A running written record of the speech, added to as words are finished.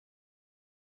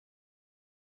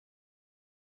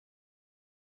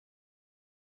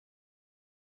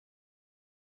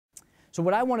So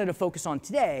what I wanted to focus on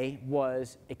today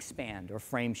was expand, or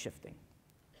frame shifting.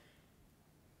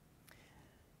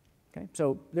 Okay,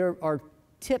 so there are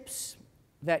tips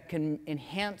that can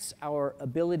enhance our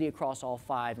ability across all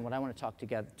 5, and what I want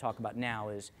to talk about now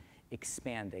is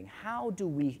expanding. How do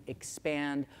we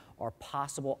expand our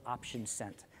possible option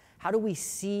set? How do we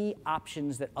see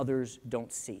options that others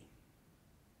don't see?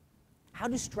 How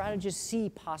do strategists see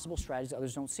possible strategies that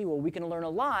others don't see? Well, we can learn a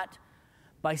lot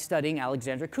by studying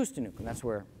Alexandra Koustinuk, and that's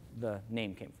where the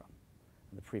name came from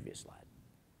on the previous slide.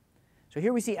 So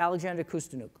here we see Alexandra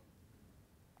Koustinuk,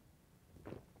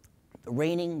 the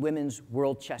reigning women's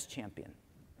world chess champion.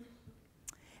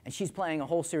 And she's playing a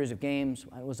whole series of games.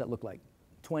 What does that look like?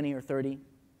 20 or 30?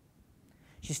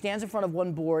 She stands in front of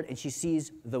one board and she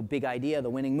sees the big idea, the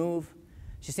winning move.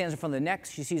 She stands in front of the next,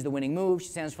 she sees the winning move. She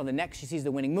stands in front of the next, she sees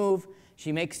the winning move.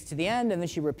 She makes it to the end and then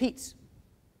she repeats.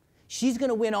 She's going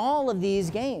to win all of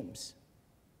these games.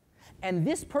 And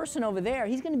this person over there,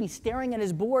 he's going to be staring at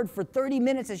his board for 30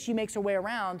 minutes as she makes her way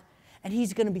around, and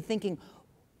he's going to be thinking,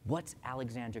 what's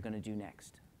Alexandra going to do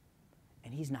next?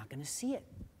 And he's not going to see it.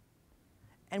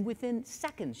 And within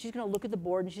seconds, she's going to look at the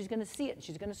board and she's going to see it and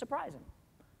she's going to surprise him.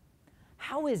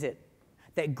 How is it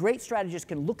that great strategists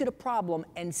can look at a problem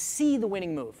and see the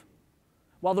winning move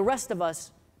while the rest of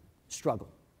us struggle?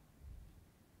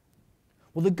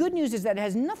 Well, the good news is that it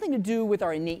has nothing to do with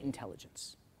our innate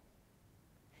intelligence.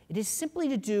 It is simply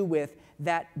to do with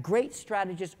that great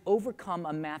strategists overcome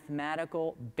a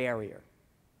mathematical barrier.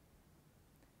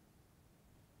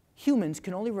 Humans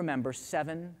can only remember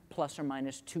 7 plus or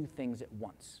minus 2 things at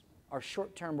once. Our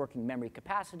short-term working memory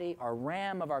capacity, our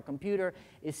RAM of our computer,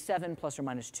 is 7 plus or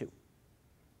minus 2.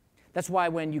 That's why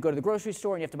when you go to the grocery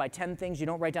store and you have to buy 10 things, you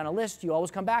don't write down a list, you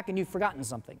always come back and you've forgotten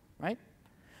something, right?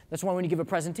 That's why when you give a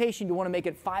presentation, you want to make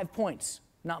it 5 points,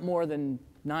 not more than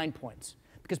 9 points,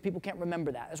 because people can't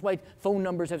remember that. That's why phone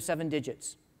numbers have 7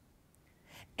 digits.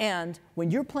 And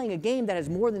when you're playing a game that has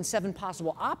more than 7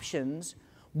 possible options,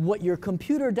 what your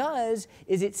computer does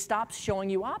is it stops showing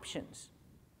you options.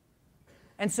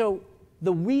 And so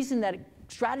the reason that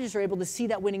strategists are able to see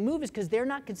that winning move is because they're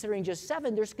not considering just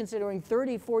 7, they're considering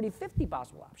 30, 40, 50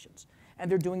 possible options.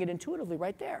 And they're doing it intuitively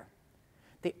right there.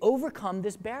 They overcome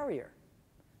this barrier.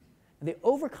 And they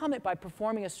overcome it by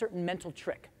performing a certain mental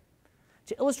trick.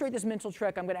 To illustrate this mental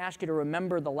trick, I'm going to ask you to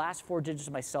remember the last 4 digits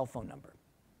of my cell phone number.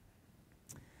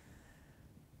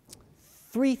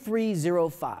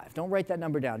 3305. Don't write that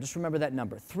number down. Just remember that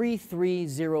number.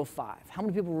 3305. How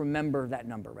many people remember that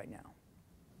number right now?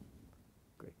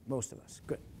 Great. Most of us.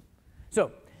 Good.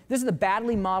 So this is the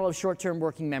Baddeley model of short-term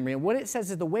working memory. And what it says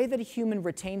is the way that a human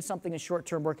retains something in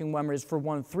short-term working memory is for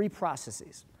one of 3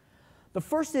 processes. The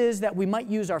first is that we might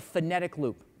use our phonetic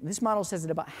loop. This model says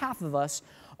that about half of us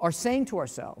are saying to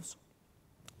ourselves,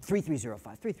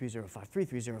 3305, 3305,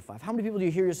 3305. How many people do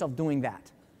you hear yourself doing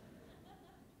that?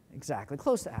 Exactly,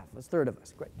 close to half of us, 1/3 of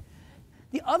us, great.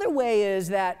 The other way is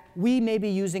that we may be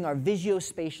using our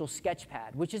visuospatial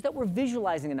sketchpad, which is that we're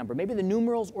visualizing a number, maybe the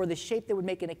numerals or the shape that would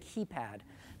make in a keypad.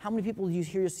 How many people do you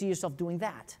see yourself doing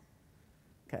that?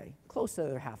 Okay, close to the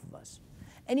other half of us.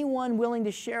 Anyone willing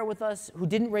to share with us, who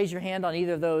didn't raise your hand on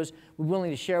either of those,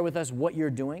 willing to share with us what you're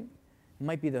doing? It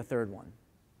might be the 3rd one.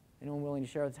 Anyone willing to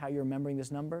share with us how you're remembering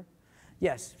this number?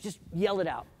 Yes, just yell it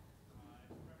out.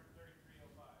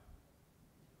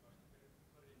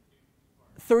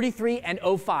 33 and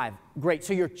 05. Great.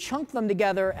 So you're chunk them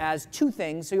together as 2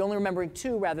 things, so you're only remembering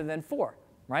 2 rather than 4,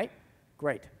 right?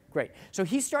 Great, great. So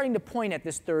he's starting to point at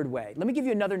this 3rd way. Let me give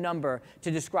you another number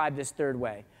to describe this 3rd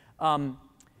way.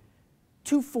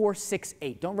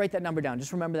 2468. Don't write that number down.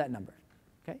 Just remember that number.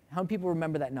 Okay? How many people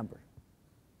remember that number?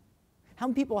 How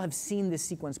many people have seen this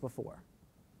sequence before?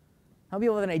 How many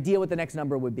people have an idea what the next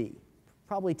number would be?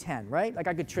 Probably 10, right? Like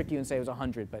I could trick you and say it was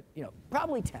 100, but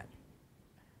probably 10.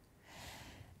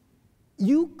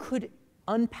 You could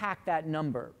unpack that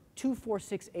number, 2, 4,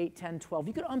 6, 8, 10, 12.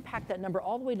 You could unpack that number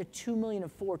all the way to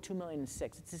 2,000,004,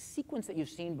 2,000,006. It's a sequence that you've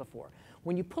seen before.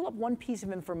 When you pull up one piece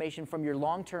of information from your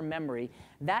long-term memory,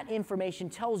 that information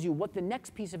tells you what the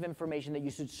next piece of information that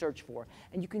you should search for,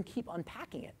 and you can keep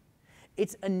unpacking it.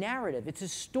 It's a narrative. It's a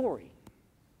story.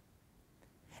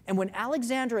 And when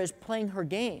Alexandra is playing her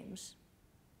games,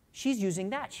 she's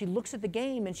using that. She looks at the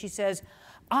game and she says,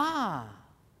 ah,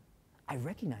 I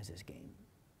recognize this game.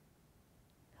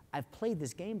 I've played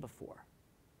this game before.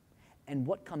 And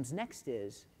what comes next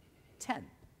is 10,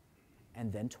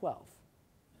 and then 12.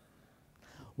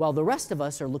 While the rest of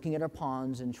us are looking at our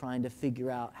pawns and trying to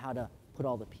figure out how to put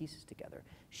all the pieces together,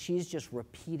 she's just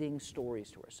repeating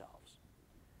stories to herself.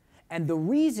 And the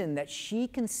reason that she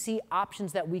can see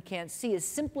options that we can't see is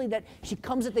simply that she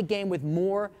comes at the game with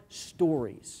more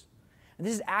stories. And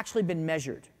this has actually been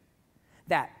measured,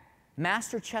 that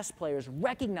master chess players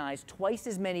recognize twice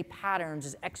as many patterns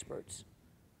as experts,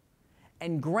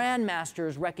 and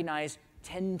grandmasters recognize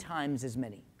 10 times as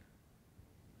many.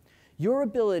 Your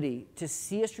ability to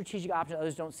see a strategic option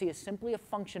others don't see is simply a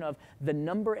function of the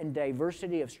number and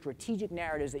diversity of strategic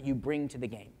narratives that you bring to the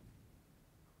game.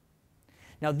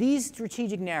 Now, these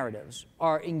strategic narratives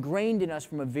are ingrained in us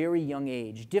from a very young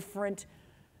age. Different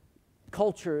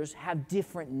cultures have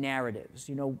different narratives.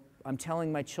 You know, I'm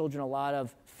telling my children a lot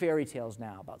of fairy tales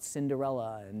now about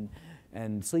Cinderella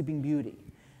and Sleeping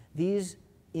Beauty. These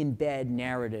embed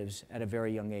narratives at a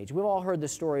very young age. We've all heard the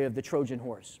story of the Trojan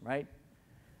horse, right?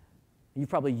 You've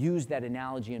probably used that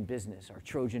analogy in business, our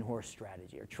Trojan horse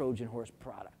strategy, our Trojan horse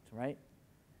product, right?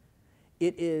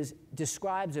 It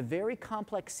describes a very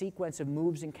complex sequence of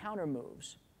moves and counter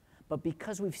moves. But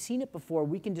because we've seen it before,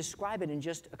 we can describe it in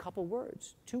just a couple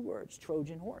words, 2 words,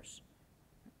 Trojan horse.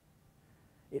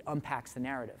 It unpacks the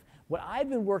narrative. What I've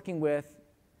been working with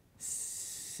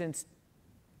since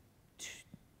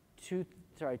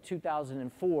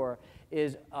 2004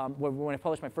 is, when I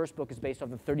published my first book, is based off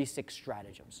the 36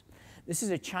 stratagems. This is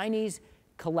a Chinese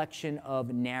collection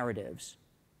of narratives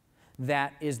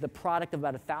that is the product of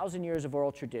about 1,000 years of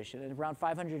oral tradition. And around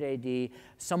 500 AD,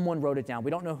 someone wrote it down. We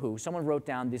don't know who. Someone wrote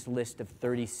down this list of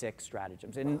 36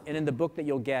 stratagems. And in the book that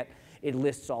you'll get, it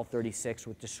lists all 36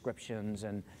 with descriptions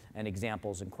and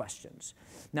examples and questions.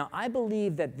 Now, I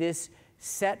believe that this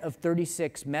set of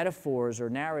 36 metaphors or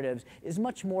narratives is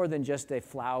much more than just a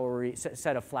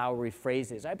set of flowery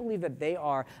phrases. I believe that they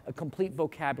are a complete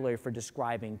vocabulary for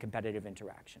describing competitive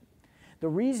interaction. The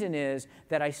reason is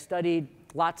that I studied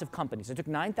lots of companies. I took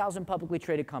 9,000 publicly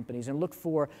traded companies and looked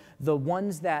for the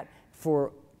ones that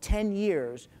for 10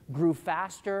 years grew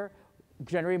faster,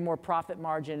 generated more profit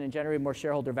margin, and generated more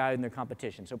shareholder value than their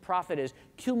competition. So profit is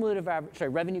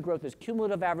revenue growth is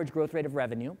cumulative average growth rate of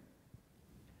revenue.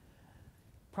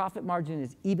 Profit margin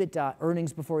is EBITDA,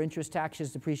 earnings before interest,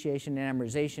 taxes, depreciation, and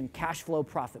amortization, cash flow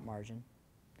profit margin,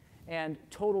 and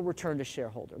total return to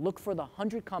shareholder. Look for the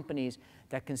 100 companies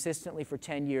that consistently for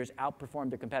 10 years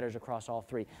outperformed their competitors across all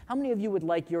 3. How many of you would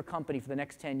like your company for the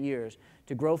next 10 years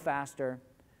to grow faster,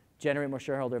 generate more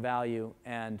shareholder value,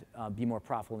 and be more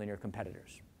profitable than your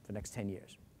competitors for the next 10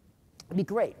 years? It'd be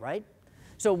great, right?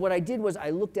 So what I did was I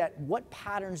looked at what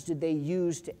patterns did they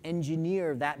use to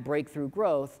engineer that breakthrough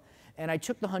growth, and I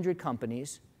took the 100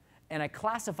 companies and I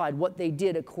classified what they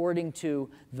did according to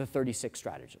the 36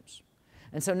 stratagems.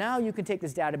 And so now you can take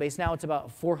this database, now it's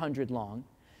about 400 long.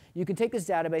 You can take this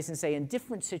database and say in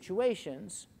different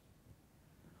situations,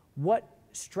 what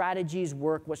strategies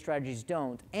work, what strategies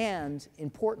don't, and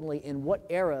importantly, in what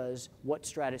eras,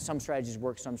 some strategies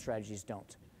work, some strategies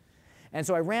don't. And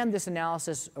so I ran this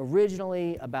analysis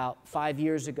originally about 5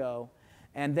 years ago,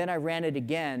 and then I ran it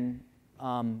again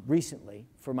recently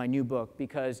for my new book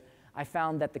because I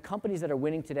found that the companies that are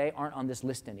winning today aren't on this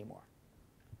list anymore.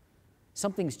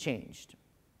 Something's changed.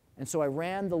 And so I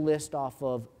ran the list off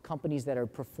of companies that are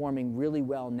performing really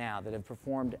well now, that have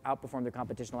outperformed their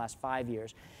competition the last 5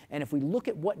 years. And if we look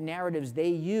at what narratives they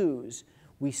use,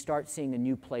 we start seeing a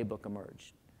new playbook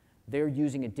emerge. They're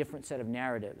using a different set of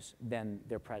narratives than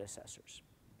their predecessors.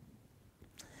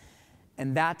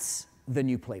 And that's the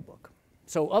new playbook.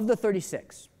 So of the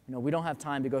 36, we don't have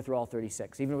time to go through all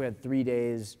 36. Even if we had 3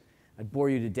 days, I'd bore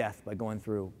you to death by going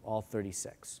through all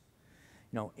 36.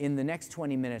 In the next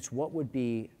 20 minutes, what would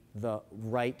be the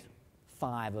right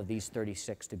 5 of these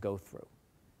 36 to go through?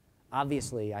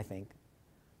 Obviously, I think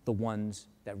the ones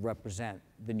that represent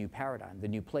the new paradigm, the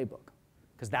new playbook,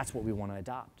 because that's what we want to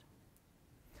adopt.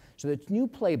 So the new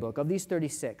playbook of these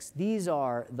 36, these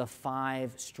are the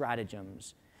 5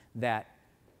 stratagems that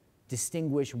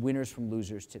distinguish winners from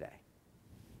losers today.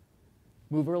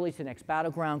 Move early to the next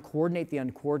battleground, coordinate the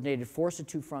uncoordinated, force a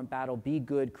 2-front battle, be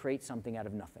good, create something out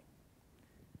of nothing.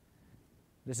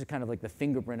 This is kind of like the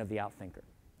fingerprint of the outthinker.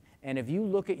 And if you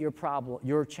look at your problem,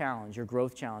 your challenge, your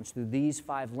growth challenge through these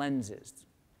 5 lenses,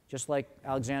 just like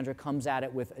Alexandra comes at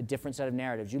it with a different set of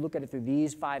narratives, you look at it through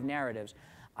these 5 narratives,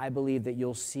 I believe that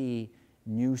you'll see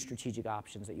new strategic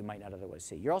options that you might not otherwise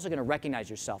see. You're also going to recognize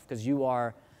yourself because you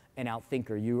are an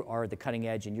outthinker. You are at the cutting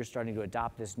edge and you're starting to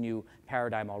adopt this new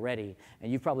paradigm already.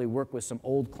 And you've probably worked with some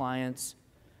old clients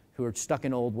who are stuck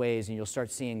in old ways, and you'll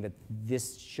start seeing that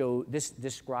this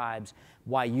describes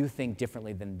why you think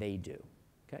differently than they do.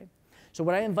 Okay? So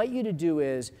what I invite you to do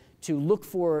is to look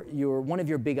for one of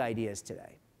your big ideas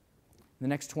today, in the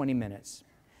next 20 minutes,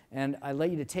 And I'd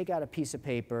like you to take out a piece of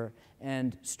paper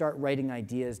and start writing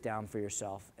ideas down for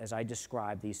yourself as I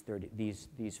describe these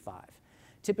 5.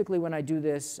 Typically when I do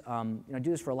this, I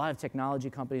do this for a lot of technology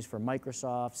companies, for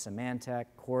Microsoft, Symantec,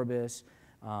 Corbis,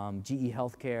 GE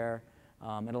Healthcare,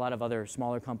 and a lot of other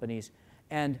smaller companies.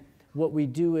 And what we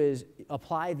do is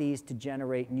apply these to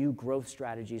generate new growth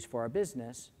strategies for our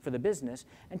business, for the business,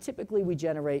 and typically we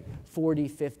generate 40,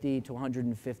 50 to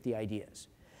 150 ideas.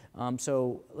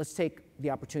 So let's take the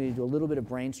opportunity to do a little bit of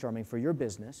brainstorming for your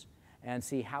business and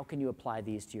see how can you apply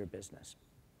these to your business.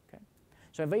 Okay?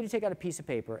 So I invite you to take out a piece of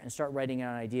paper and start writing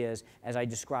down ideas as I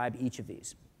describe each of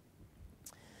these.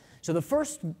 So the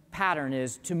first pattern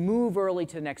is to move early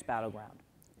to the next battleground.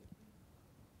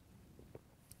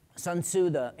 Sun Tzu,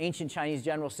 the ancient Chinese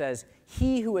general, says,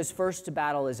 "He who is first to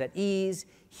battle is at ease.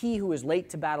 He who is late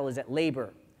to battle is at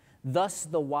labor. Thus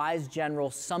the wise general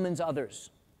summons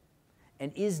others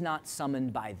and is not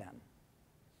summoned by them."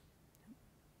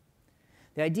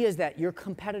 The idea is that your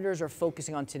competitors are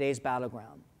focusing on today's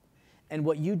battleground. And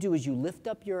what you do is you lift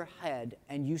up your head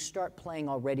and you start playing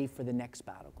already for the next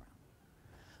battleground.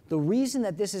 The reason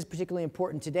that this is particularly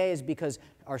important today is because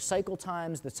our cycle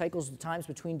times, the times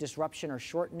between disruption are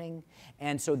shortening.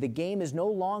 And so the game is no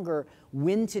longer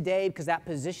win today because that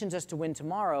positions us to win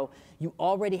tomorrow. You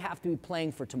already have to be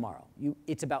playing for tomorrow.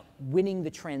 It's about winning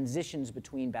the transitions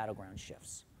between battleground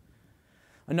shifts.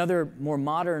 Another more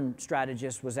modern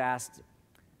strategist was asked,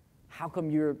 "How come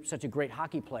you're such a great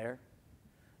hockey player?"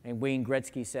 And Wayne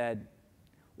Gretzky said,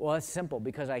 "Well, it's simple,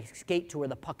 because I skate to where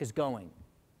the puck is going,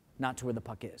 not to where the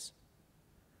puck is."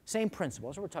 Same principle.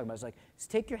 That's what we're talking about. It's like,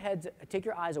 take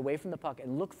your eyes away from the puck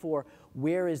and look for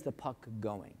where is the puck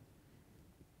going.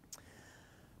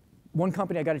 One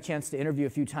company I got a chance to interview a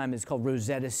few times is called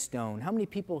Rosetta Stone. How many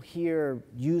people here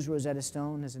use Rosetta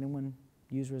Stone? Has anyone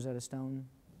used Rosetta Stone?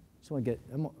 I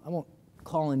won't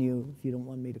call on you if you don't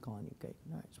want me to call on you. Okay,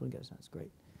 all right, so that's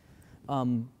great.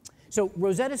 So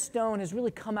Rosetta Stone has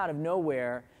really come out of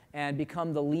nowhere and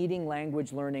become the leading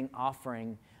language learning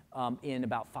offering in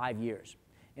about 5 years.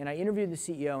 And I interviewed the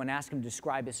CEO and asked him to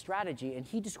describe his strategy, and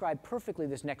he described perfectly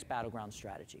this next battleground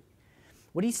strategy.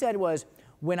 What he said was,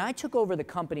 when I took over the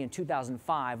company in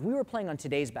 2005, we were playing on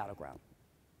today's battleground.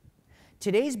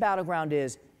 Today's battleground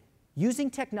is using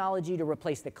technology to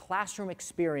replace the classroom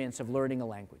experience of learning a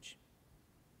language.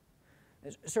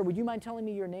 Sir, would you mind telling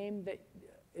me your name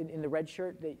in the red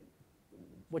shirt?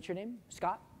 What's your name?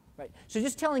 Scott? Right. So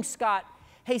just telling Scott,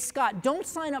 "Hey, Scott, don't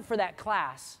sign up for that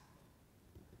class."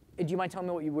 Do you mind telling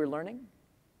me what you were learning?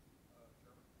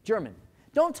 German.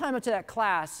 Don't sign up to that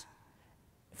class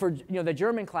for the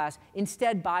German class.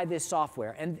 Instead, buy this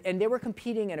software. And they were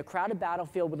competing in a crowded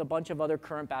battlefield with a bunch of other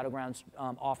current battlegrounds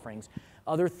offerings,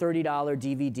 other $30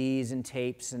 DVDs and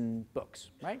tapes and books,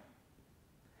 right?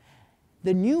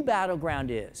 The new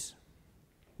battleground is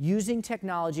using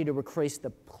technology to replace the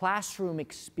classroom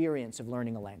experience of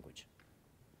learning a language.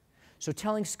 So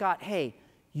telling Scott, "Hey,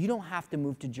 you don't have to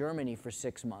move to Germany for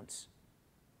 6 months.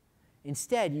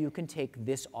 Instead, you can take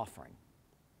this offering."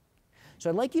 So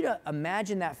I'd like you to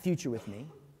imagine that future with me.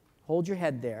 Hold your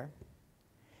head there.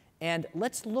 And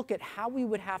let's look at how we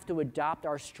would have to adopt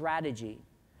our strategy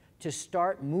to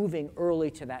start moving early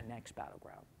to that next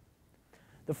battleground.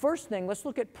 The first thing, let's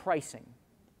look at pricing.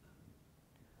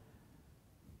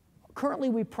 Currently,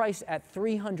 we price at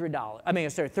 $30.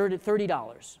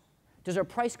 Does our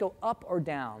price go up or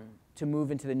down to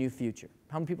move into the new future?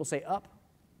 How many people say up?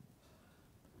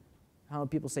 How many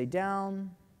people say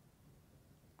down?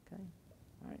 Okay,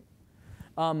 all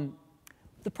right.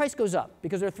 The price goes up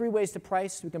because there are 3 ways to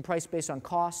price. We can price based on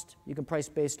cost. You can price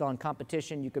based on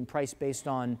competition. You can price based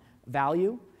on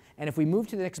value. And if we move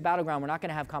to the next battleground, we're not going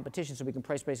to have competition, so we can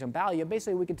price based on value.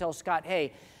 Basically, we can tell Scott,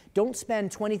 "Hey, don't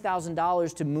spend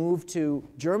 $20,000 to move to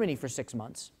Germany for 6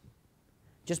 months.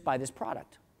 Just buy this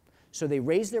product." So they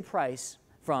raise their price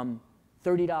from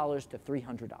 $30 to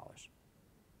 $300.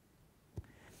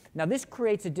 Now, this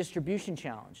creates a distribution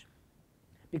challenge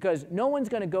because no one's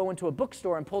going to go into a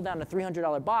bookstore and pull down a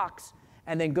 $300 box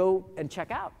and then go and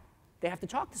check out. They have to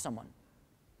talk to someone,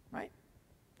 right?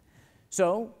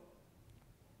 So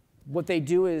what they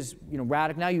do is,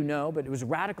 radical. Now you know, but it was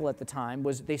radical at the time.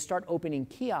 Was they start opening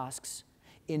kiosks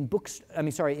in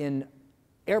in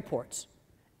airports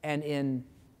and in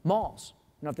malls.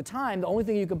 At the time, the only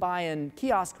thing you could buy in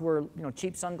kiosks were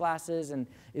cheap sunglasses and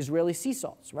Israeli sea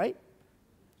salts, right?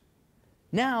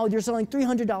 Now they're selling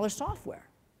 $300 software.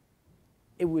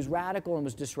 It was radical and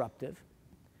was disruptive.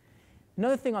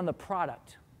 Another thing on the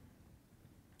product.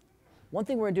 One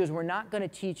thing we're going to do is we're not going to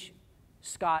teach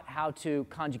Scott how to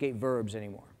conjugate verbs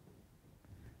anymore.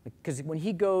 Because when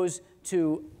he goes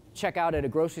to check out at a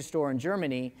grocery store in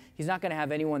Germany, he's not going to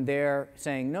have anyone there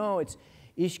saying, no, it's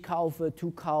ich kaufe,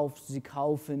 du kaufst, sie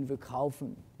kaufen, wir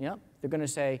kaufen. Yeah? They're going to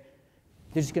say,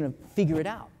 they're just going to figure it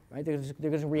out, right? They're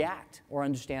going to react or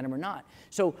understand them or not.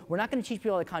 So we're not going to teach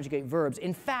people how to conjugate verbs.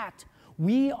 In fact,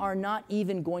 we are not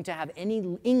even going to have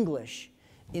any English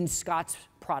in Scott's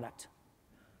product.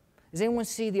 Does anyone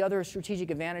see the other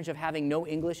strategic advantage of having no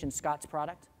English in Scott's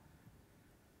product?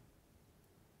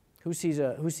 Who sees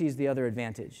the other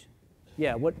advantage?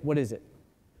 Yeah, what is it?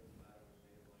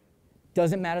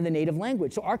 Doesn't matter the native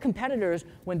language. So our competitors,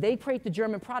 when they create the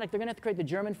German product, they're going to have to create the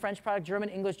German, French product, German,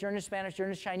 English, German, Spanish,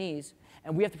 German, Chinese,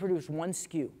 and we have to produce one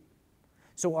SKU.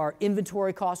 So our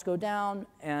inventory costs go down,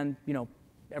 and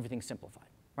everything's simplified,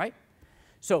 right?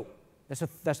 So that's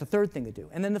the third thing to do.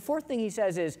 And then the fourth thing he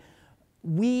says is,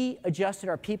 we adjusted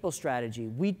our people strategy.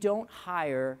 We don't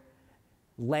hire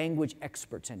language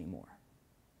experts anymore.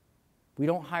 We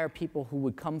don't hire people who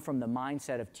would come from the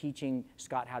mindset of teaching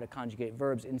Scott how to conjugate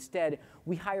verbs. Instead,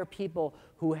 we hire people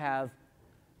who have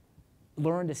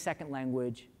learned a second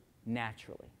language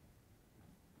naturally.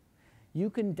 You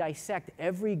can dissect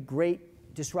every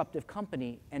great disruptive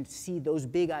company and see those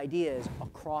big ideas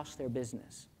across their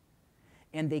business.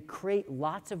 And they create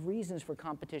lots of reasons for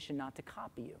competition not to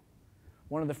copy you.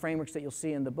 One of the frameworks that you'll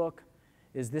see in the book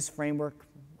is this framework,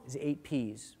 is 8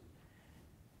 Ps.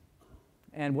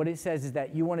 And what it says is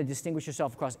that you want to distinguish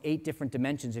yourself across 8 different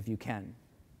dimensions if you can.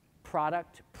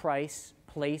 Product, price,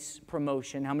 place,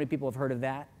 promotion. How many people have heard of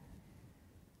that?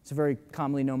 It's a very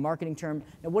commonly known marketing term.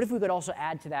 Now, what if we could also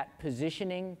add to that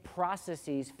positioning,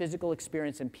 processes, physical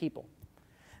experience, and people?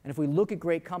 And if we look at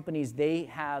great companies, they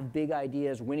have big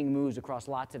ideas, winning moves across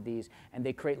lots of these, and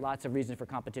they create lots of reasons for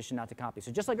competition not to copy.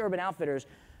 So just like Urban Outfitters,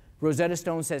 Rosetta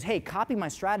Stone says, hey, copy my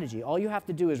strategy. All you have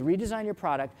to do is redesign your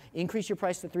product, increase your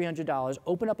price to $300,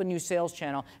 open up a new sales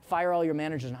channel, fire all your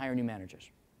managers, and hire new managers.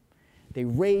 They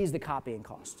raise the copying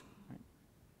cost. Right?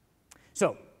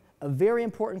 So a very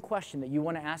important question that you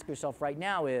want to ask yourself right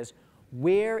now is,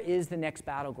 where is the next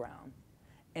battleground?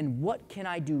 And what can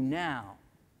I do now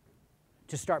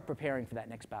to start preparing for that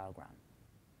next battleground?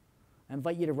 I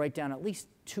invite you to write down at least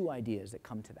 2 ideas that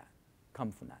come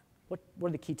from that. What are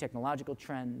the key technological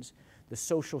trends, the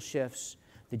social shifts,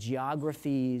 the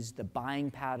geographies, the buying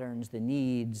patterns, the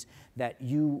needs that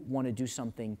you want to do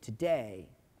something today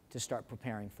to start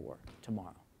preparing for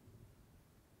tomorrow?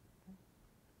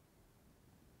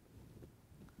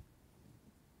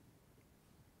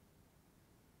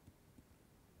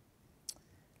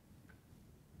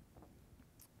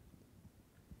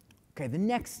 Okay, the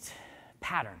next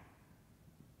pattern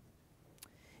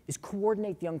is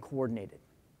coordinate the uncoordinated.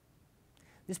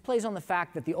 This plays on the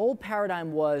fact that the old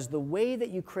paradigm was the way that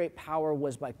you create power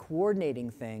was by coordinating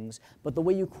things, but the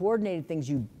way you coordinated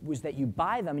things was that you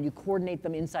buy them and you coordinate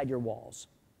them inside your walls.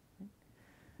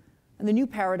 And the new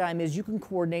paradigm is you can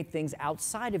coordinate things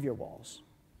outside of your walls.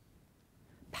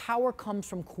 Power comes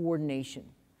from coordination.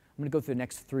 I'm going to go through the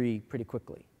next 3 pretty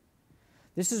quickly.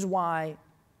 This is why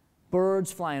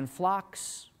birds fly in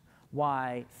flocks,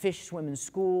 why fish swim in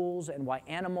schools, and why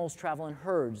animals travel in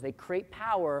herds. They create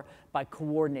power by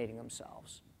coordinating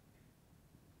themselves.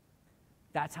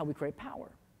 That's how we create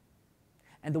power.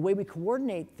 And the way we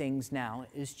coordinate things now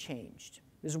is changed.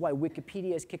 This is why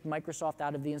Wikipedia has kicked Microsoft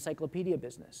out of the encyclopedia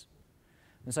business.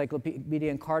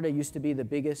 Encyclopedia Encarta used to be the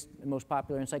biggest and most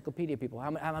popular encyclopedia people.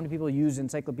 How many people use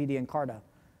Encyclopedia Encarta?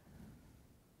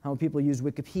 How many people use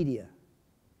Wikipedia?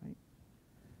 Right?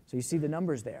 So you see the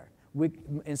numbers there.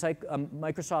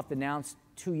 Microsoft announced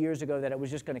 2 years ago that it was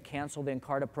just going to cancel the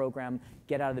Encarta program,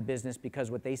 get out of the business,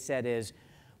 because what they said is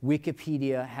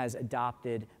Wikipedia has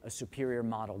adopted a superior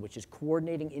model, which is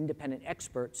coordinating independent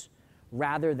experts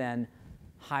rather than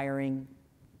hiring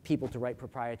people to write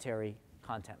proprietary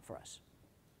content for us.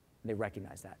 They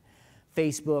recognize that.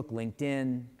 Facebook,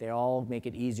 LinkedIn, they all make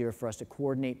it easier for us to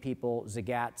coordinate people.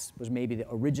 Zagat's was maybe the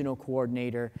original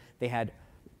coordinator. They had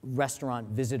restaurant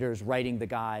visitors writing the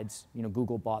guides.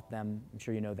 Google bought them. I'm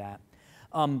sure you know that.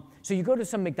 So you go to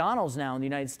some McDonald's now in the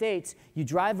United States, you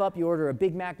drive up, you order a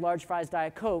Big Mac, large fries,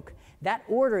 Diet Coke. That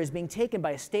order is being taken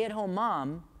by a stay-at-home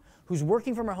mom who's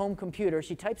working from her home computer.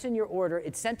 She types in your order,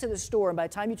 it's sent to the store, and by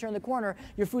the time you turn the corner,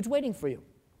 your food's waiting for you.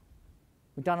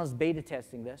 McDonald's is beta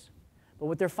testing this. But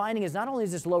what they're finding is not only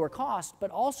is this lower cost, but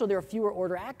also there are fewer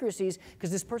order accuracies because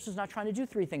this person's not trying to do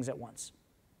 3 things at once.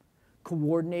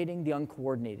 Coordinating the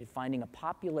uncoordinated, finding a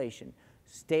population,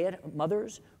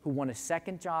 mothers who want a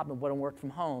second job and want to work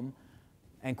from home,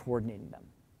 and coordinating them.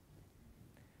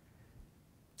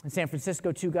 In San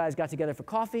Francisco, 2 guys got together for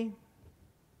coffee,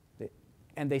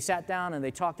 and they sat down and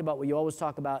they talked about what you always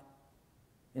talk about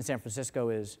in San Francisco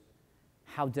is,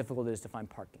 how difficult it is to find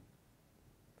parking.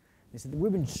 They said,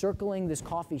 we've been circling this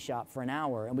coffee shop for an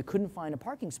hour, and we couldn't find a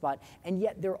parking spot, and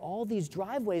yet there are all these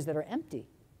driveways that are empty.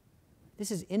 This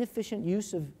is inefficient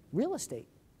use of real estate.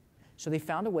 So they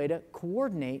found a way to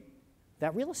coordinate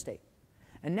that real estate.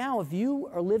 And now if you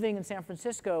are living in San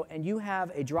Francisco and you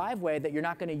have a driveway that you're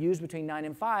not going to use between 9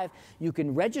 and 5, you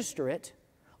can register it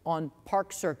on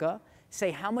Park Circa,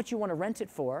 say how much you want to rent it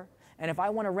for, and if I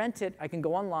want to rent it, I can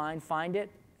go online, find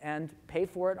it, and pay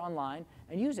for it online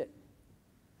and use it.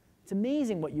 It's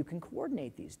amazing what you can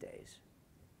coordinate these days.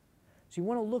 So you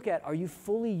want to look at, are you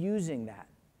fully using that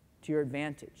to your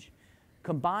advantage?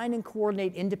 Combine and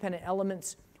coordinate independent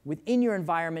elements within your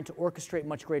environment to orchestrate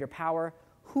much greater power.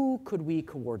 Who could we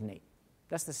coordinate?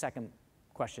 That's the second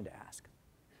question to ask.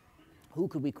 Who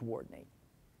could we coordinate?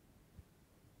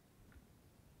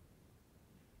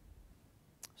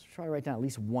 Let's try to write down at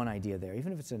least one idea there.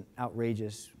 Even if it's an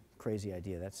outrageous, crazy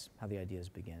idea, that's how the ideas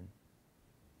begin.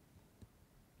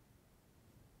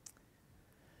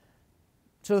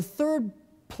 So the third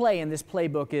play in this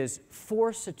playbook is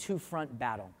force a two-front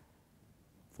battle.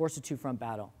 Force a two-front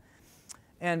battle.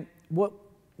 And what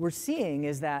we're seeing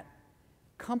is that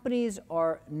companies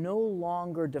are no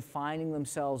longer defining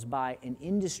themselves by an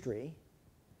industry.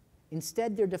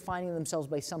 Instead, they're defining themselves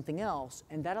by something else,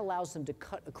 and that allows them to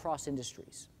cut across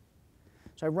industries.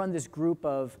 So I run this group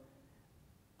of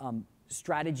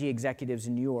strategy executives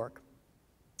in New York,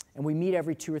 and we meet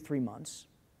every 2 or 3 months.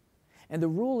 And the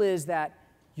rule is that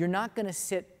you're not going to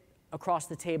sit across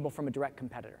the table from a direct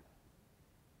competitor.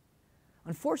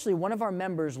 Unfortunately, one of our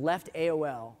members left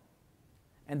AOL,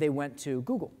 and they went to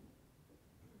Google.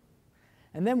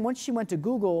 And then once she went to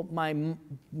Google, my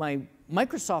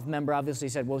Microsoft member obviously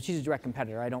said, well, she's a direct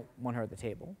competitor. I don't want her at the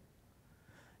table.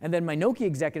 And then my Nokia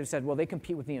executive said, well, they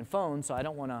compete with me in phones, so I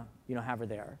don't want to have her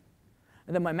there.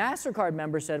 And then my MasterCard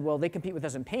member said, well, they compete with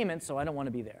us in payments, so I don't want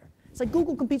to be there. It's like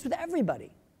Google competes with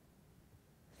everybody.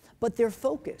 But they're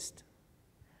focused.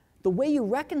 The way you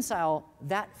reconcile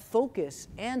that focus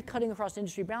and cutting across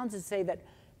industry bounds is to say that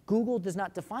Google does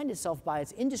not define itself by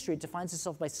its industry, it defines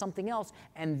itself by something else,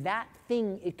 and that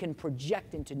thing it can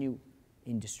project into new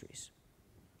industries.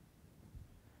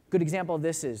 Good example of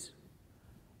this is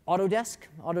Autodesk.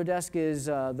 Autodesk is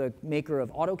the maker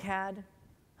of AutoCAD.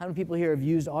 How many people here have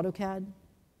used AutoCAD?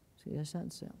 See a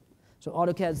sense? Yeah. So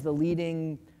AutoCAD's the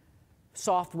leading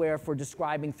software for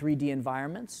describing 3D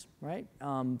environments, right?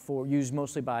 Used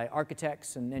mostly by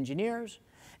architects and engineers.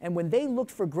 And when they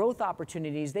looked for growth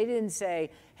opportunities, they didn't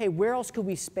say, hey, where else could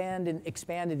we expand in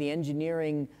the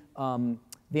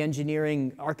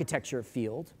engineering architecture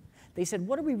field? They said,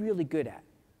 what are we really good at?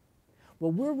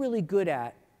 Well, we're really good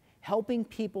at helping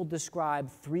people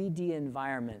describe 3D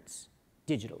environments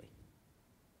digitally.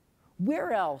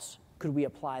 Where else could we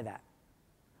apply that?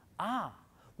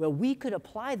 Well, we could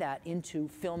apply that into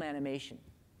film animation.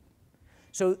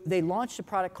 So they launched a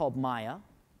product called Maya.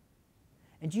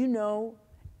 And you know,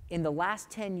 in the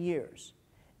last 10 years,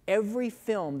 every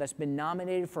film that's been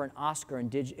nominated for an Oscar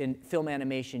in film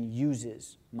animation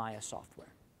uses Maya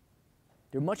software.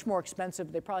 They're much more expensive,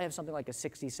 but they probably have something like a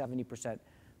 60, 70%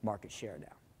 market share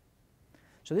now.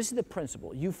 So this is the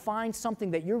principle. You find something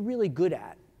that you're really good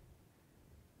at,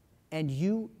 and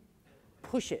you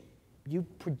push it. You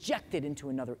project it into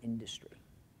another industry.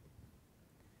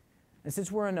 And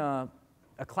since we're in a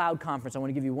cloud conference, I want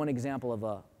to give you one example of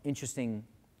an interesting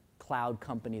cloud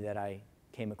company that I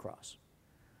came across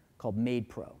called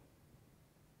MadePro.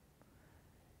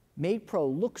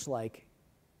 MadePro looks like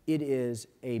it is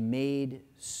a maid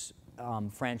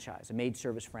franchise, a maid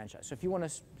service franchise. So if you want to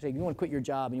say you want to quit your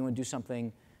job and you want to do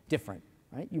something different,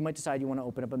 right? You might decide you want to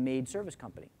open up a maid service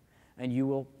company, and you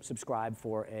will subscribe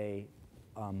for a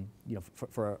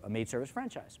for a maid service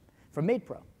franchise from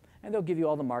MadePro, and they'll give you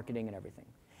all the marketing and everything,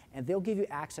 and they'll give you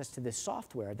access to this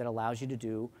software that allows you to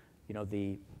do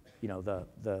the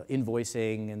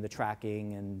invoicing and the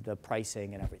tracking and the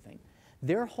pricing and everything.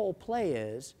 Their whole play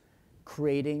is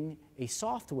creating a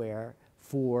software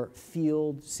for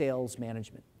field sales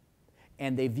management.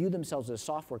 And they view themselves as a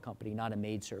software company, not a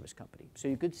maid service company. So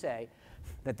you could say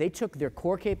that they took their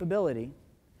core capability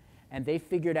and they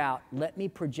figured out, let me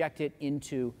project it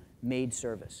into maid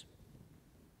service.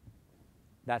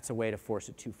 That's a way to force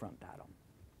a two-front battle.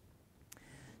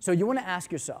 So you want to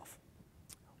ask yourself,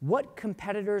 what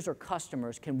competitors or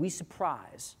customers can we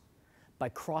surprise by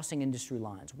crossing industry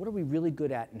lines? What are we really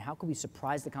good at, and how can we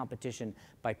surprise the competition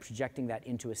by projecting that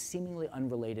into a seemingly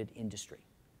unrelated industry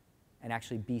and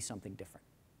actually be something different?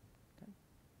 Okay?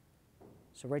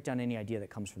 So write down any idea that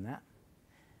comes from that.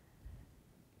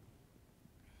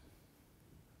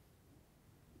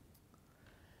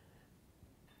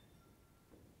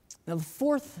 Now, the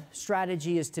fourth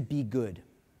strategy is to be good.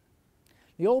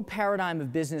 The old paradigm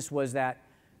of business was that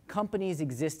companies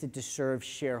existed to serve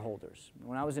shareholders.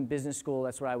 When I was in business school,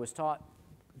 that's what I was taught.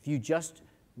 If you just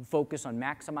focus on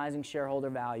maximizing shareholder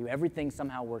value, everything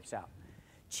somehow works out.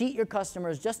 Cheat your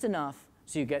customers just enough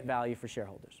so you get value for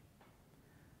shareholders.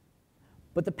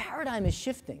 But the paradigm is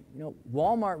shifting. You know,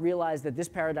 Walmart realized that this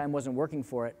paradigm wasn't working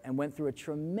for it and went through a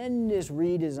tremendous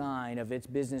redesign of its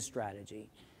business strategy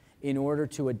in order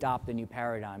to adopt a new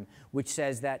paradigm, which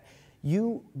says that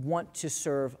you want to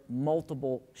serve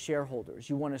multiple shareholders.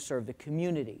 You want to serve the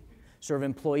community, serve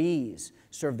employees,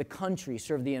 serve the country,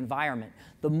 serve the environment.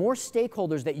 The more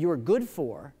stakeholders that you're good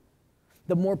for,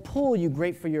 the more pull you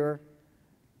create for your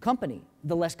company,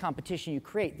 the less competition you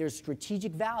create. There's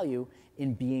strategic value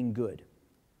in being good.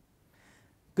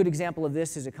 Good example of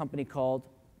this is a company called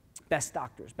Best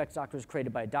Doctors. Best Doctors was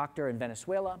created by a doctor in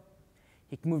Venezuela.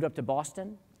 He moved up to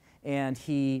Boston, and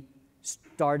he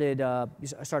started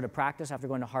practice after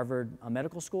going to Harvard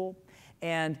Medical School.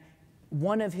 And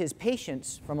one of his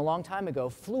patients from a long time ago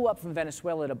flew up from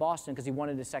Venezuela to Boston because he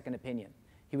wanted a second opinion.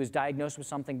 He was diagnosed with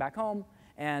something back home,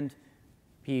 and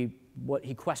he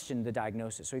questioned the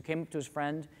diagnosis. So he came up to his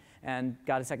friend and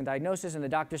got a second diagnosis, and the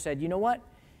doctor said, you know what?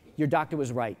 Your doctor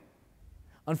was right.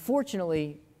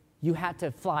 Unfortunately, you had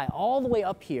to fly all the way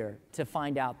up here to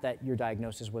find out that your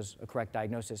diagnosis was a correct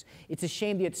diagnosis. It's a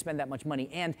shame you had to spend that much money.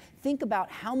 And think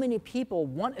about how many people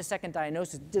want a second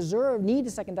diagnosis, need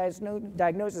a second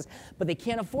diagnosis, but they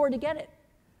can't afford to get it.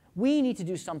 We need to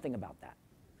do something about that.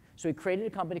 So he created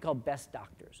a company called Best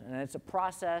Doctors. And it's a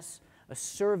process, a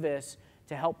service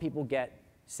to help people get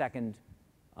second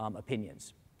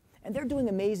opinions. And they're doing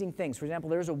amazing things. For example,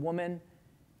 there's a woman,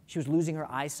 she was losing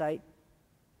her eyesight,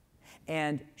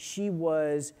 and she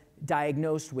was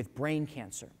diagnosed with brain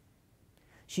cancer.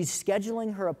 She's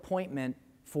scheduling her appointment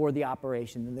for the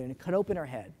operation. They're going to cut open her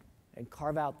head and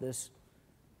carve out this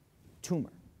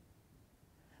tumor.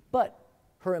 But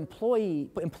her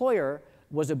employer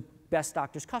was a Best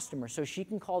Doctors customer, so she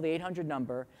can call the 800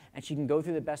 number and she can go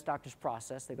through the Best Doctors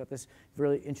process. They've got this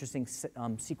really interesting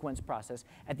sequence process,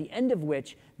 at the end of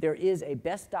which there is a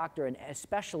Best Doctor and a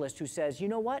specialist who says, you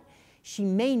know what? She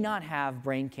may not have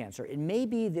brain cancer. It may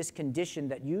be this condition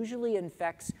that usually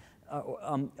affects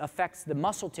the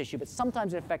muscle tissue, but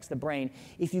sometimes it affects the brain.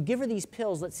 If you give her these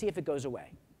pills, let's see if it goes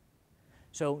away.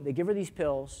 So they give her these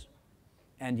pills,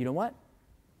 and you know what?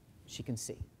 She can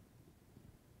see.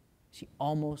 She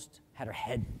almost had her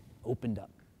head opened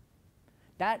up.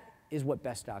 That is what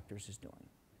Best Doctors is doing.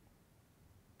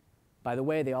 By the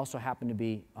way, they also happen to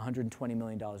be $120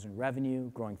 million in revenue,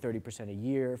 growing 30% a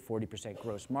year, 40%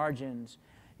 gross margins,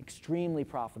 extremely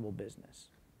profitable business.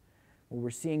 What we're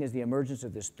seeing is the emergence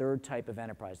of this third type of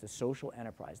enterprise, the social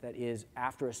enterprise, that is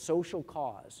after a social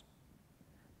cause,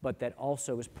 but that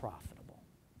also is profitable.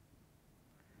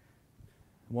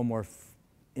 One more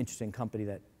interesting company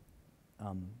that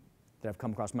I've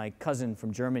come across. My cousin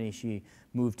from Germany, she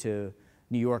moved to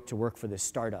New York to work for this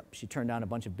startup. She turned down a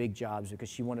bunch of big jobs because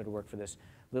she wanted to work for this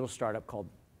little startup called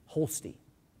Holsti.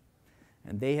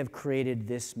 And they have created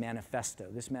this manifesto.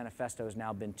 This manifesto has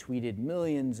now been tweeted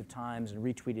millions of times and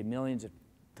retweeted millions of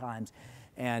times.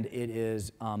 And it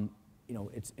is,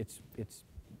 it's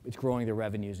growing their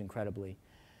revenues incredibly.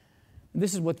 And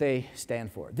this is what they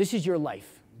stand for. This is your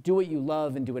life. Do what you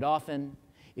love and do it often.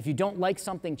 If you don't like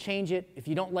something, change it. If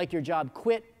you don't like your job,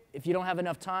 quit. If you don't have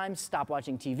enough time, stop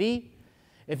watching TV.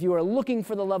 If you are looking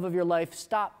for the love of your life,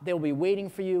 stop. They'll be waiting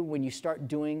for you when you start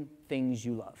doing things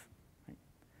you love. Right?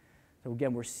 So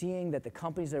again, we're seeing that the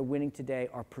companies that are winning today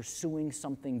are pursuing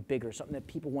something bigger, something that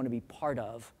people want to be part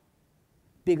of,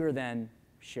 bigger than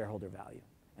shareholder value.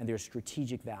 And there's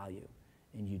strategic value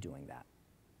in you doing that.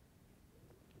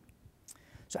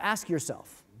 So ask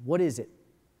yourself, what is it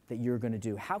that you're going to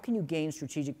do? How can you gain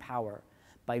strategic power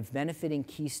by benefiting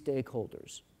key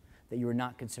stakeholders that you are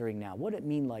not considering now? What would it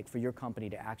mean like for your company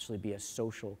to actually be a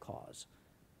social cause?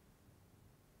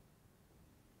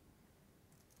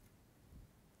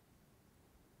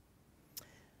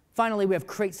 Finally, we have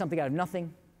create something out of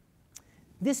nothing.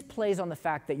 This plays on the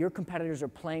fact that your competitors are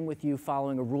playing with you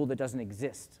following a rule that doesn't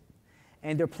exist.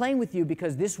 And they're playing with you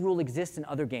because this rule exists in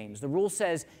other games. The rule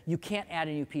says you can't add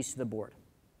a new piece to the board.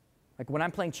 Like when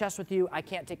I'm playing chess with you, I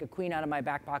can't take a queen out of my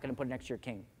back pocket and put it next to your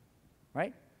king,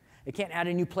 right? I can't add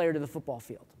a new player to the football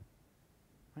field,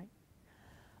 right?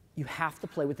 You have to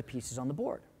play with the pieces on the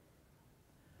board.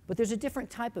 But there's a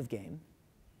different type of game.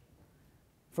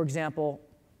 For example,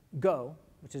 Go,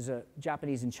 which is a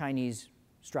Japanese and Chinese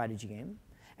strategy game,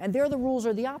 and there the rules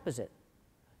are the opposite.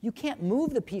 You can't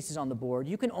move the pieces on the board.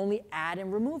 You can only add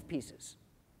and remove pieces.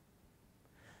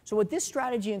 So what this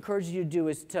strategy encourages you to do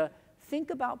is to think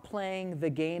about playing the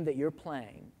game that you're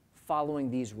playing following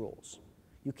these rules.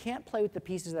 You can't play with the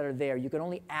pieces that are there. You can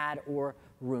only add or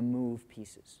remove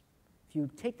pieces. If you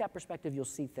take that perspective, you'll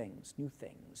see things, new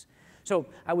things. So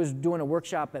I was doing a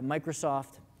workshop at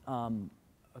Microsoft a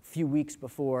few weeks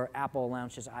before Apple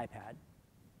launched its iPad.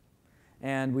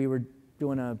 And we were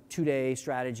doing a 2-day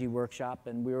strategy workshop,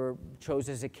 and we chose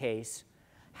as a case,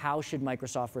 how should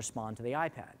Microsoft respond to the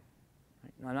iPad?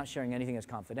 Right? Now, I'm not sharing anything that's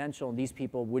confidential, and these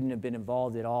people wouldn't have been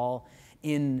involved at all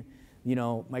in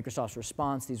Microsoft's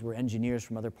response. These were engineers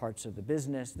from other parts of the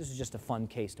business. This is just a fun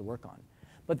case to work on.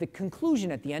 But the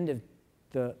conclusion at the end of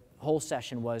the whole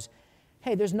session was,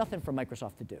 hey, there's nothing for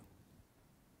Microsoft to do.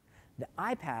 The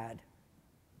iPad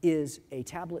is a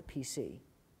tablet PC.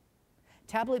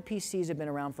 Tablet PCs have been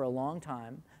around for a long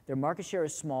time. Their market share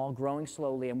is small, growing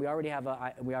slowly, and we already have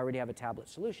a tablet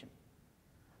solution.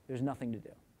 There's nothing to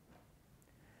do.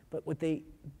 But what they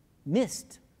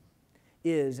missed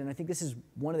is, and I think this is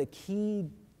one of the key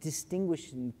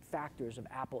distinguishing factors of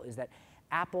Apple, is that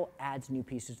Apple adds new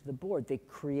pieces to the board. They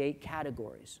create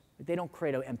categories. They don't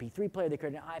create an MP3 player, they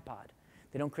create an iPod.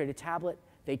 They don't create a tablet,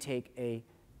 they create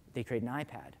an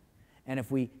iPad. And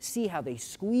if we see how they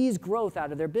squeeze growth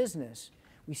out of their business,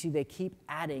 we see they keep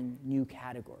adding new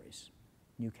categories.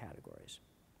 New categories.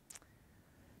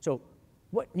 So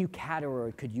what new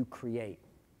category could you create?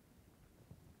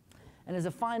 And as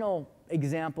a final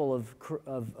example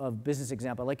of business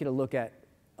example, I'd like you to look at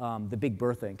the Big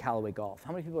Bertha in Callaway Golf.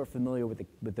 How many people are familiar with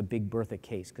the Big Bertha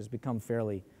case? Because it's become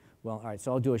fairly well. All right,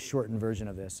 so I'll do a shortened version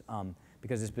of this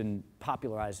because it's been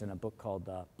popularized in a book called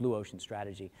Blue Ocean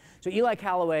Strategy. So Eli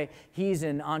Callaway, he's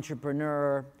an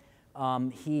entrepreneur.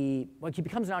 He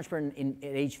becomes an entrepreneur at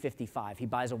age 55. He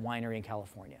buys a winery in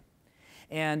California.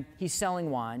 And he's selling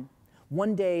wine.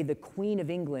 One day, the Queen of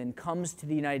England comes to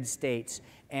the United States,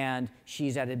 and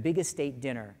she's at a big estate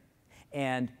dinner,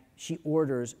 and she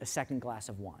orders a second glass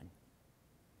of wine.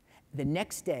 The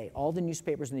next day, all the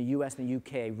newspapers in the US and the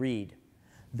UK read,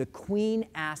 the Queen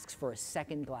asks for a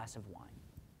second glass of wine.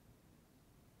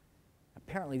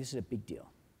 Apparently, this is a big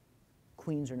deal.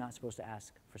 Queens are not supposed to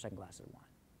ask for second glasses of wine.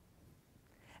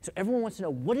 So everyone wants to know,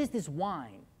 what is this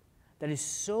wine that is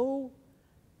so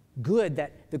good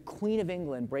that the Queen of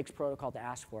England breaks protocol to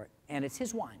ask for it? And it's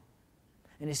his wine.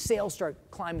 And his sales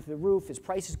start climbing through the roof, his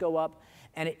prices go up,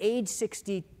 and at age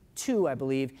 62, I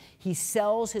believe, he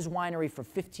sells his winery for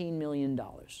 $15 million.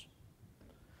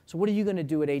 So what are you going to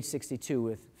do at age 62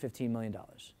 with $15 million?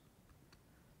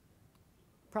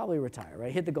 Probably retire,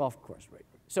 right? Hit the golf course, right?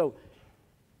 So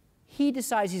he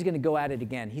decides he's going to go at it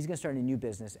again. He's going to start a new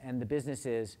business, and the business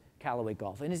is Callaway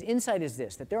Golf. And his insight is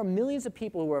this, that there are millions of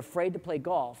people who are afraid to play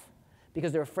golf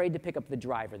because they're afraid to pick up the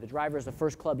driver. The driver is the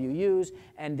first club you use,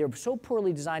 and they're so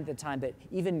poorly designed at the time that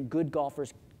even good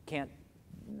golfers can't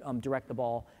direct the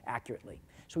ball accurately.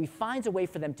 So he finds a way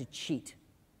for them to cheat,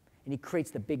 and he creates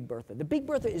the Big Bertha. The Big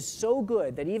Bertha is so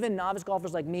good that even novice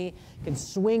golfers like me can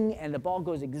swing, and the ball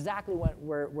goes exactly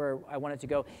where I want it to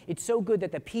go. It's so good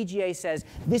that the PGA says,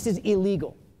 this is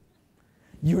illegal.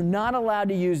 You're not allowed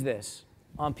to use this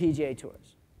on PGA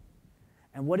tours.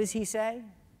 And what does he say?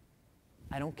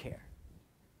 I don't care.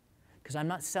 Because I'm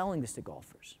not selling this to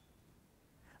golfers.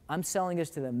 I'm selling this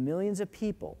to the millions of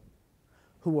people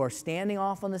who are standing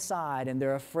off on the side and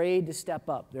they're afraid to step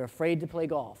up. They're afraid to play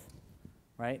golf,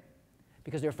 right?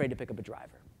 Because they're afraid to pick up a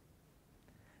driver.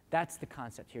 That's the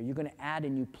concept here. You're going to add a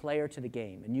new player to the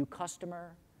game, a new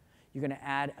customer. You're going to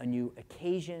add a new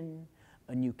occasion,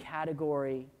 a new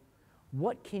category.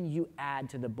 What can you add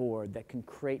to the board that can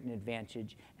create an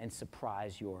advantage and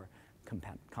surprise your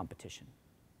competition?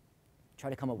 Try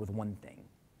to come up with one thing.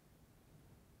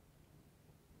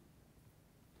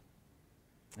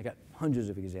 I got hundreds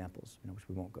of examples, which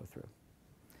we won't go through.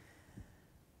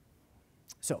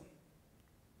 So,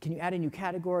 can you add a new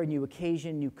category, new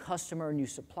occasion, new customer, new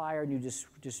supplier, new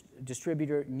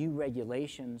distributor, new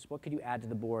regulations? What could you add to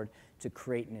the board to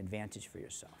create an advantage for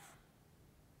yourself?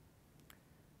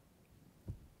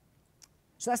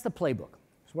 So that's the playbook.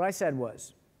 So what I said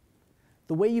was,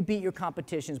 the way you beat your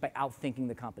competition is by outthinking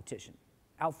the competition.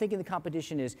 Outthinking the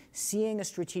competition is seeing a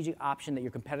strategic option that your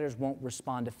competitors won't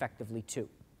respond effectively to.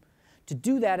 To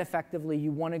do that effectively,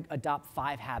 you want to adopt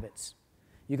 5 habits.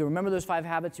 You can remember those 5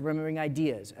 habits. You're remembering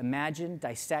ideas. Imagine,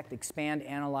 dissect, expand,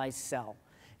 analyze, sell.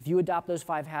 If you adopt those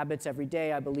 5 habits every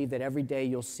day, I believe that every day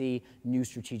you'll see new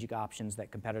strategic options that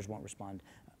competitors won't respond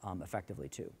effectively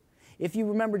to. If you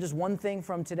remember just one thing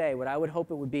from today, what I would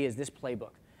hope it would be is this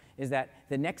playbook, is that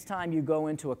the next time you go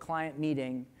into a client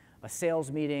meeting, a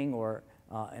sales meeting, or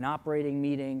an operating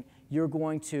meeting, you're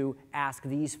going to ask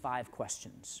these 5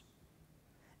 questions.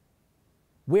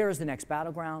 Where is the next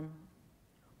battleground?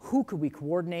 Who could we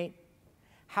coordinate?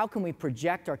 How can we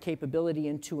project our capability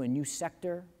into a new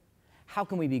sector? How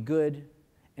can we be good?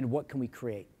 And what can we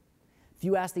create? If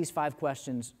you ask these 5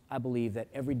 questions, I believe that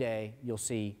every day you'll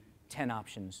see 10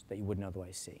 options that you wouldn't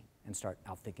otherwise see and start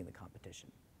outthinking the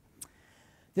competition.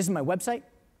 This is my website.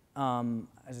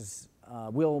 As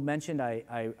Will mentioned,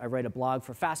 I write a blog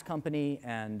for Fast Company,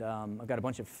 and I've got a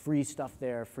bunch of free stuff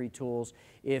there, free tools.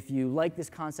 If you like this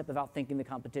concept of outthinking the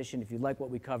competition, if you like what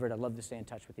we covered, I'd love to stay in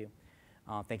touch with you.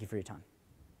 Thank you for your time.